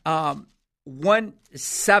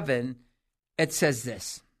 1:7, it says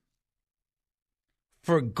this.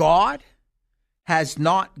 For God has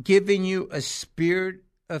not given you a spirit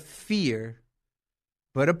of fear,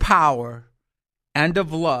 but of power and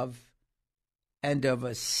of love and of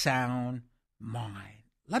a sound mind.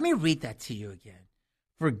 Let me read that to you again.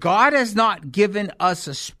 For God has not given us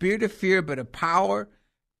a spirit of fear, but of power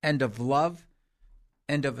and of love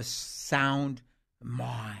and of a sound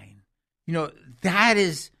mind. That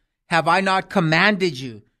is, have I not commanded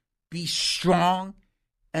you? Be strong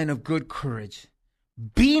and of good courage.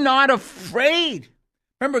 Be not afraid.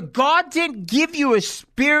 Remember, God didn't give you a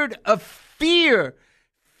spirit of fear.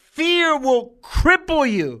 Fear will cripple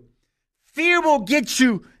you. Fear will get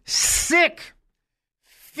you sick.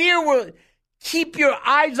 Fear will keep your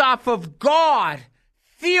eyes off of God.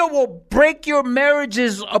 Fear will break your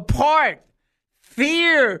marriages apart.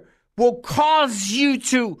 Fear will cause you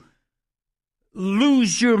to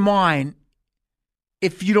lose your mind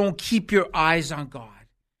if you don't keep your eyes on God.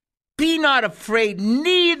 Be not afraid,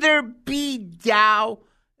 neither be thou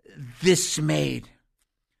dismayed.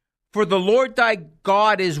 For the Lord thy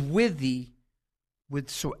God is with thee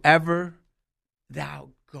whithersoever thou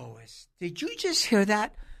goest. Did you just hear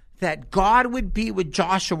that? That God would be with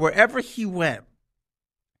Joshua wherever he went.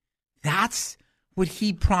 That's what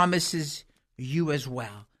he promises you as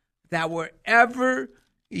well. That wherever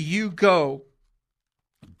you go,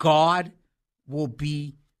 God will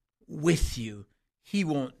be with you. He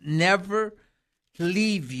will never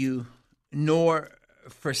leave you nor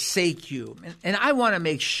forsake you. And I want to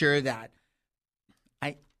make sure that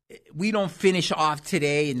we don't finish off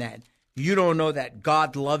today and that you don't know that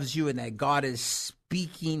God loves you and that God is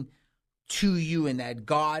speaking to you and that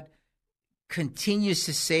God continues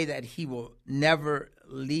to say that he will never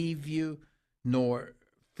leave you nor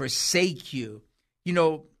forsake you. In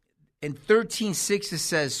 13:6 it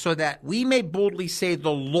says, so that we may boldly say,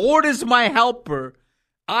 the Lord is my helper.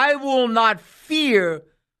 I will not fear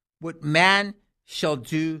what man shall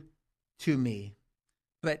do to me.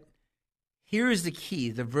 But here is the key,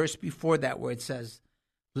 the verse before that where it says,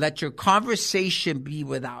 let your conversation be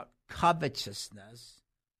without covetousness.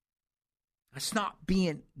 That's not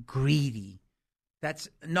being greedy. That's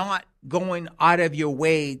not going out of your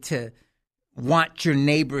way to want your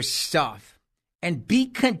neighbor's stuff. And be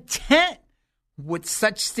content with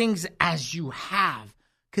such things as you have.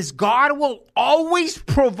 Because God will always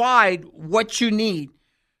provide what you need.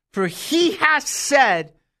 For he has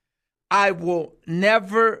said, I will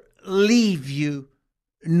never leave you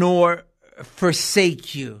nor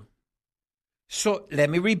forsake you. So let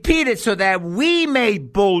me repeat it so that we may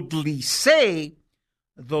boldly say,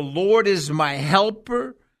 the Lord is my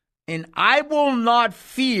helper, and I will not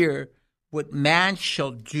fear what man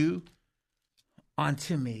shall do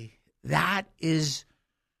unto me. That is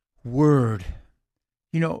word.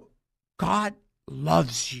 God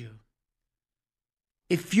loves you.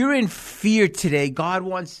 If you're in fear today, God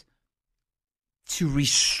wants to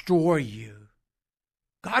restore you.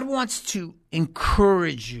 God wants to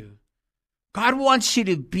encourage you. God wants you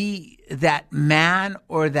to be that man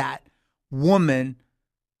or that woman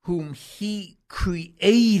whom he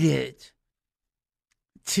created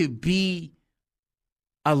to be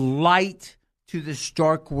a light to this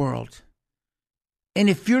dark world. And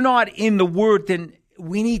if you're not in the Word, then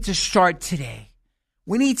we need to start today.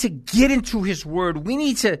 We need to get into His Word. We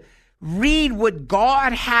need to read what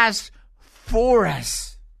God has for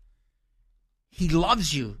us. He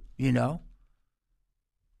loves you,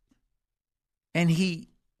 and He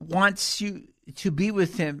wants you to be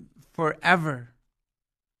with Him forever.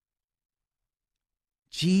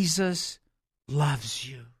 Jesus loves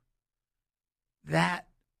you. That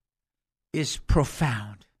is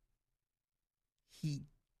profound. He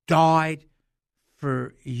died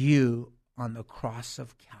for you on the cross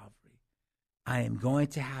of Calvary. I am going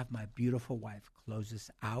to have my beautiful wife close us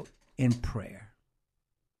out in prayer.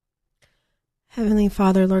 Heavenly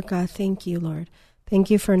Father, Lord God, thank you, Lord. Thank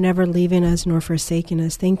you for never leaving us nor forsaking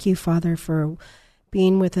us. Thank you, Father, for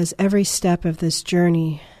being with us every step of this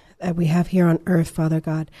journey that we have here on earth, Father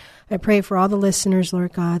God. I pray for all the listeners,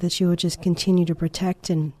 Lord God, that you will just continue to protect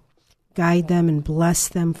and guide them and bless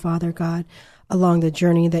them, Father God, along the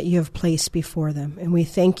journey that you have placed before them. And we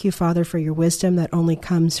thank you, Father, for your wisdom that only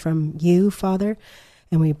comes from you, Father.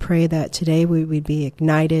 And we pray that today we would be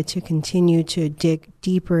ignited to continue to dig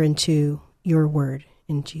deeper into your word.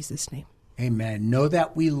 In Jesus' name. Amen. Know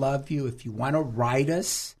that we love you. If you want to write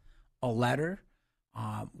us a letter,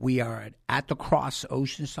 we are at the Cross,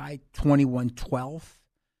 Oceanside, 2112,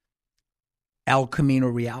 El Camino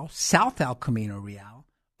Real, South El Camino Real,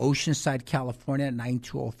 Oceanside, California,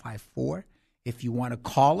 92054. If you want to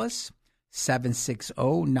call us,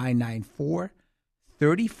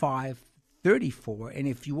 760-994-3534. And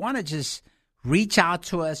if you want to just reach out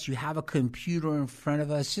to us, you have a computer in front of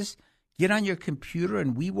us, just get on your computer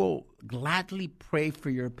and we will gladly pray for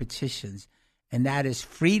your petitions. And that is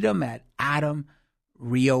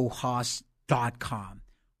freedom@AdamRiojas.com.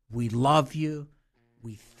 We love you.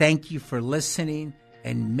 We thank you for listening.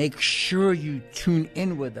 And make sure you tune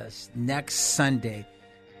in with us next Sunday.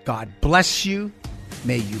 God bless you.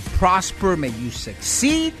 May you prosper. May you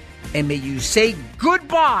succeed. And may you say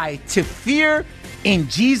goodbye to fear in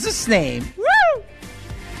Jesus' name. Woo!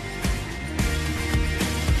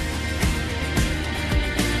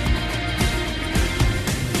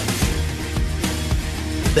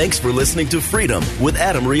 Thanks for listening to Freedom with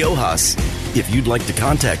Adam Riojas. If you'd like to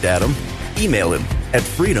contact Adam, email him at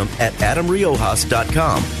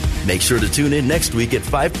freedom@adamriojas.com. Make sure to tune in next week at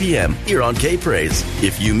 5 p.m. here on K-Praise.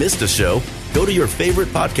 If you missed a show, go to your favorite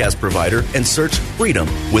podcast provider and search Freedom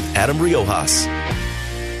with Adam Riojas.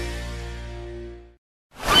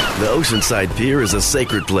 The Oceanside Pier is a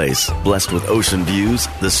sacred place, blessed with ocean views,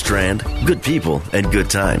 the Strand, good people, and good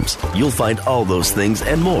times. You'll find all those things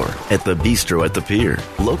and more at the Bistro at the Pier.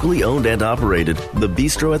 Locally owned and operated, the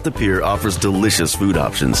Bistro at the Pier offers delicious food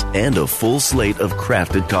options and a full slate of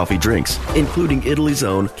crafted coffee drinks, including Italy's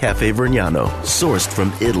own Caffè Vergnano, sourced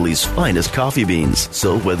from Italy's finest coffee beans.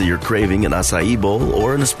 So whether you're craving an acai bowl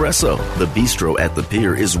or an espresso, the Bistro at the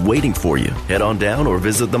Pier is waiting for you. Head on down or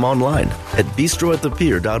visit them online at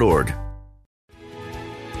bistroatthepier.org.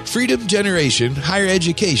 Freedom Generation Higher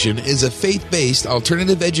Education is a faith-based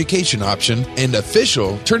alternative education option and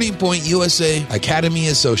official Turning Point USA Academy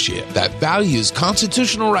Associate that values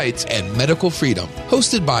constitutional rights and medical freedom.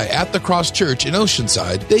 Hosted by At the Cross Church in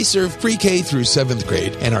Oceanside, they serve pre-K through 7th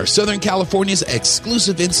grade and are Southern California's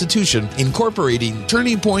exclusive institution incorporating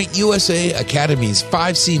Turning Point USA Academy's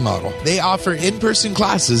 5C model. They offer in-person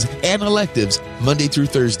classes and electives Monday through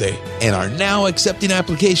Thursday and are now accepting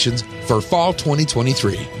applications for fall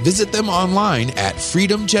 2023. Visit them online at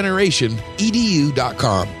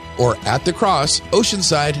freedomgenerationedu.com or at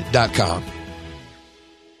thecrossoceanside.com.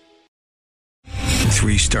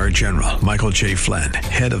 3-star General Michael J. Flynn,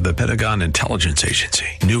 head of the Pentagon Intelligence Agency,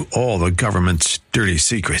 knew all the government's dirty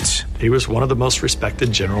secrets. He was one of the most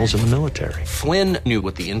respected generals in the military. Flynn knew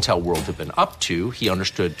what the intel world had been up to. He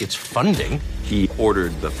understood its funding. He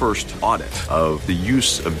ordered the first audit of the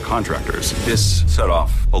use of contractors. This set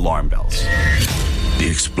off alarm bells. The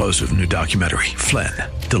explosive new documentary, Flynn,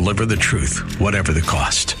 Deliver the Truth, Whatever the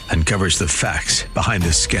Cost, uncovers the facts behind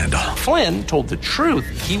this scandal. Flynn told the truth.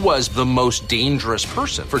 He was the most dangerous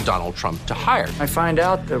person for Donald Trump to hire. I find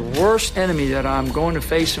out the worst enemy that I'm going to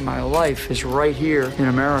face in my life is right here in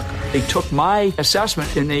America. They took my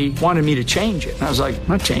assessment and they wanted me to change it. And I was like, I'm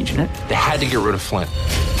not changing it. They had to get rid of Flynn.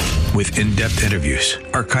 With in-depth interviews,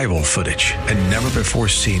 archival footage, and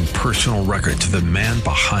never-before-seen personal records of the man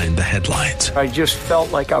behind the headlines. I just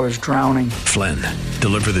felt like I was drowning. Flynn,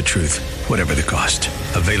 Deliver the Truth, Whatever the Cost.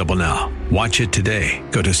 Available now. Watch it today.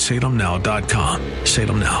 Go to salemnow.com.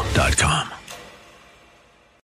 salemnow.com.